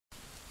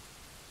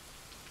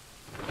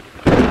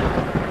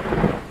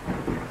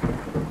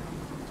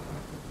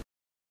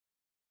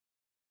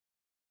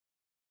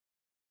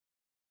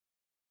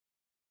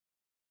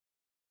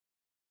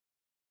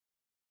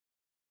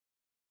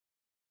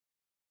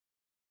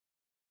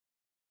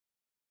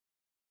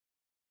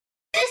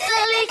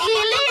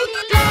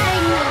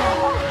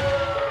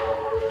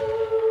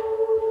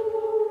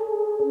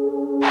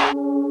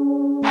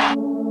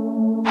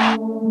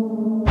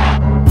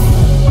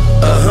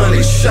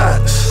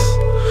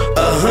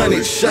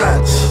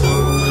shots,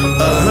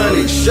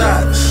 100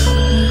 shots,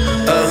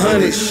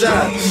 100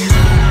 shots.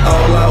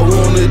 All I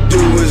wanna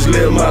do is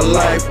live my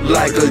life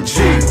like a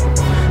G.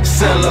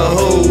 Sell a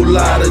whole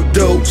lot of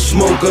dope,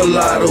 smoke a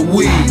lot of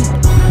weed.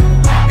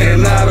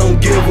 And I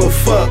don't give a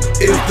fuck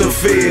if the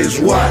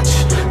feds watch.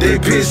 They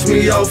piss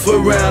me off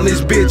around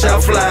this bitch, I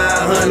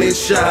fly 100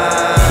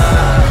 shots,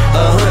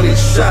 100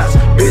 shots.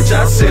 Bitch,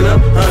 I send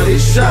them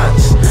 100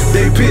 shots.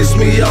 They piss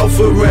me off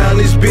around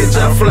this bitch,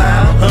 I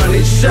fly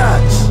 100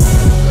 shots,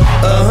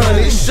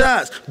 100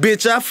 shots.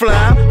 Bitch, I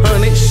fly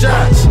 100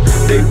 shots.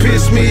 They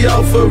piss me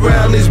off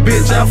around this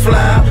bitch, I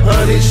fly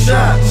 100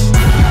 shots.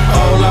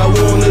 All I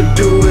wanna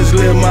do is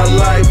live my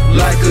life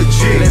like a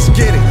G. Let's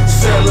get it.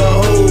 Sell a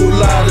whole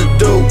lot of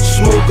dope,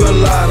 smoke a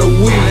lot of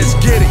weed. Let's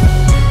get it.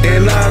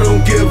 And I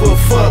don't give a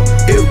fuck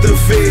if the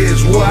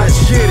feds watch.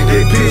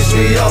 They piss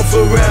me off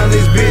around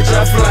this bitch,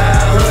 I fly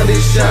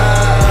 100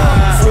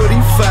 shots.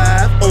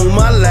 45 on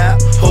my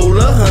lap, hold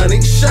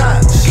 100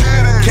 shots.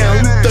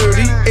 Count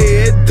 30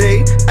 every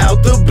day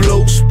out the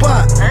blow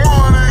spot.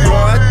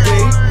 Broad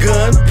day,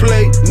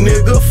 gunplay,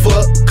 nigga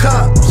fuck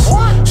cops.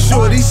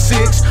 Shorty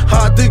Sixx,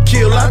 hard to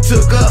kill, I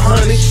took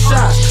 100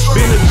 shots.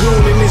 Been a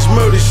goon in this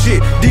murder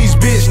shit, these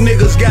bitch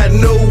niggas got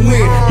no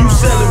win. You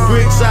selling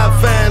bricks, I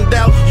find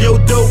out your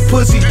dope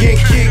pussy get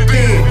kicked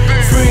in.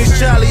 Friends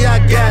Charlie,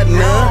 I got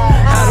none,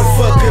 how the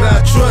fuck could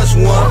I trust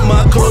one?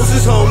 My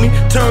closest homie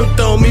turned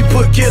on me,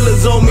 put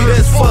killers on me,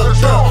 that's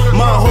fucked up.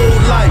 My whole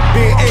life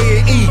been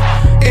A&E,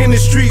 in the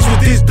streets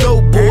with this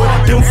dope boy.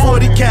 Them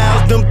 40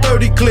 cows, them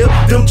 30 clip,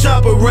 them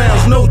chopper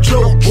rounds, no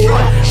joke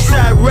boy.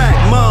 Iraq,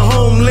 my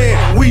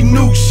homeland, we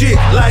nuke shit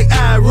like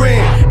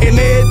Iran. And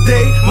every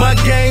day, my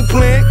game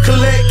plan,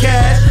 collect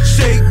cash,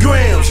 shake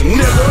grams,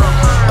 nigga.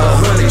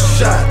 100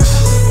 shots,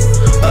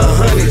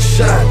 100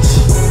 shots,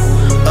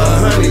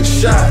 100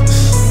 shots,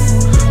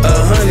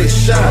 100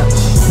 shots.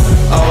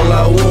 All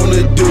I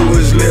wanna do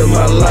is live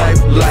my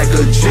life like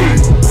a G.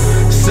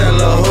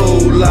 Sell a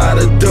whole lot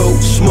of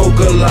dope, smoke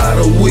a lot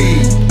of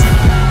weed.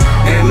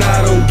 And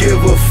I don't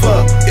give a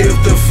fuck if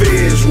the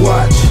feds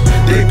watch.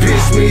 They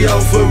piss me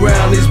off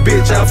around this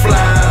bitch, I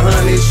fly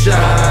 100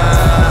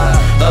 shots,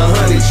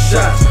 100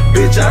 shots.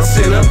 Bitch, I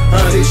send them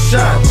 100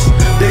 shots.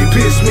 They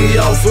piss me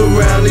off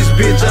around this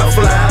bitch, I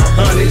fly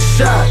 100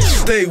 shots.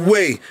 Stay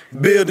way,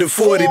 building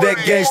 40, that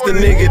gangsta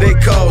nigga they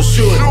call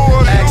Shorty.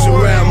 Ask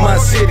around my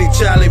city,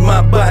 Charlie,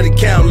 my body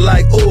count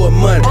like oil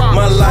money.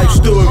 My life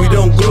story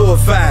don't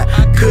glorify,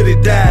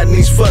 could've died in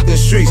these fucking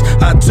streets.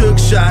 I took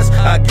shots,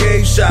 I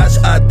gave shots,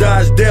 I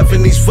dodged death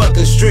in these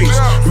fucking streets.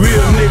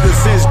 Real nigga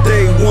since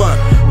day one,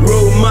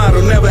 role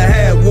model never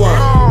had one.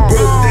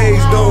 Broke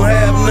days don't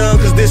have none,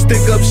 cause this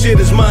stick up shit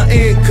is my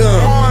income.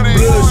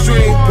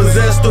 Bloodstream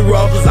possessed the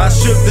raw, I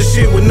shook the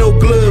shit with no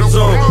gloves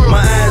on. My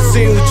eyes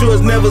seen what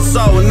yours never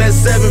saw, and that's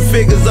 7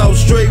 figures off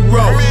straight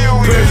raw.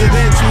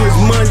 Presidential is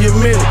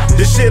monumental,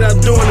 the shit I'm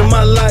doing in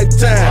my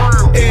lifetime.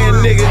 Every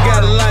nigga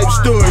got a life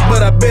story,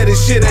 but I bet his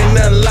shit ain't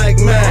nothing like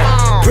mine.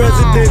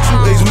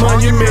 Presidential is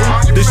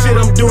monumental, the shit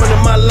I'm doing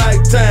in my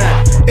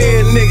lifetime.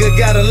 Every nigga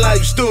got a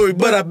life story,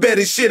 but I bet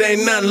his shit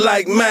ain't nothing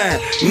like mine,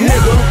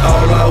 nigga.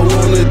 All I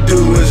wanna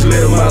do is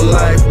live my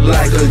life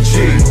like a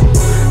G.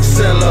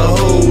 Sell a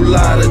whole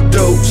lot of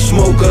dope,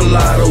 smoke a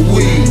lot of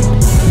weed.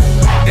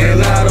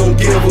 And I don't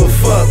give a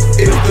fuck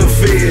if the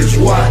feds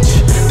watch.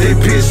 They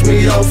piss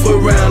me off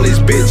around this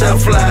bitch, I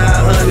fly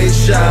 100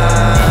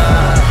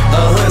 shots,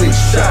 100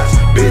 shots.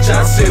 Bitch,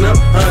 I send them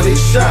 100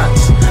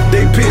 shots.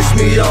 They piss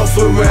me off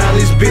around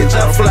this bitch,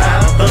 I fly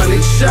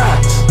 100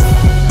 shots,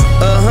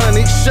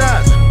 100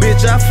 shots.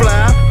 Bitch, I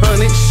fly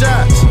 100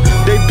 shots.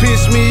 They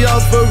piss me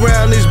off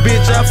around this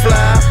bitch, I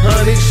fly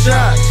 100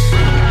 shots.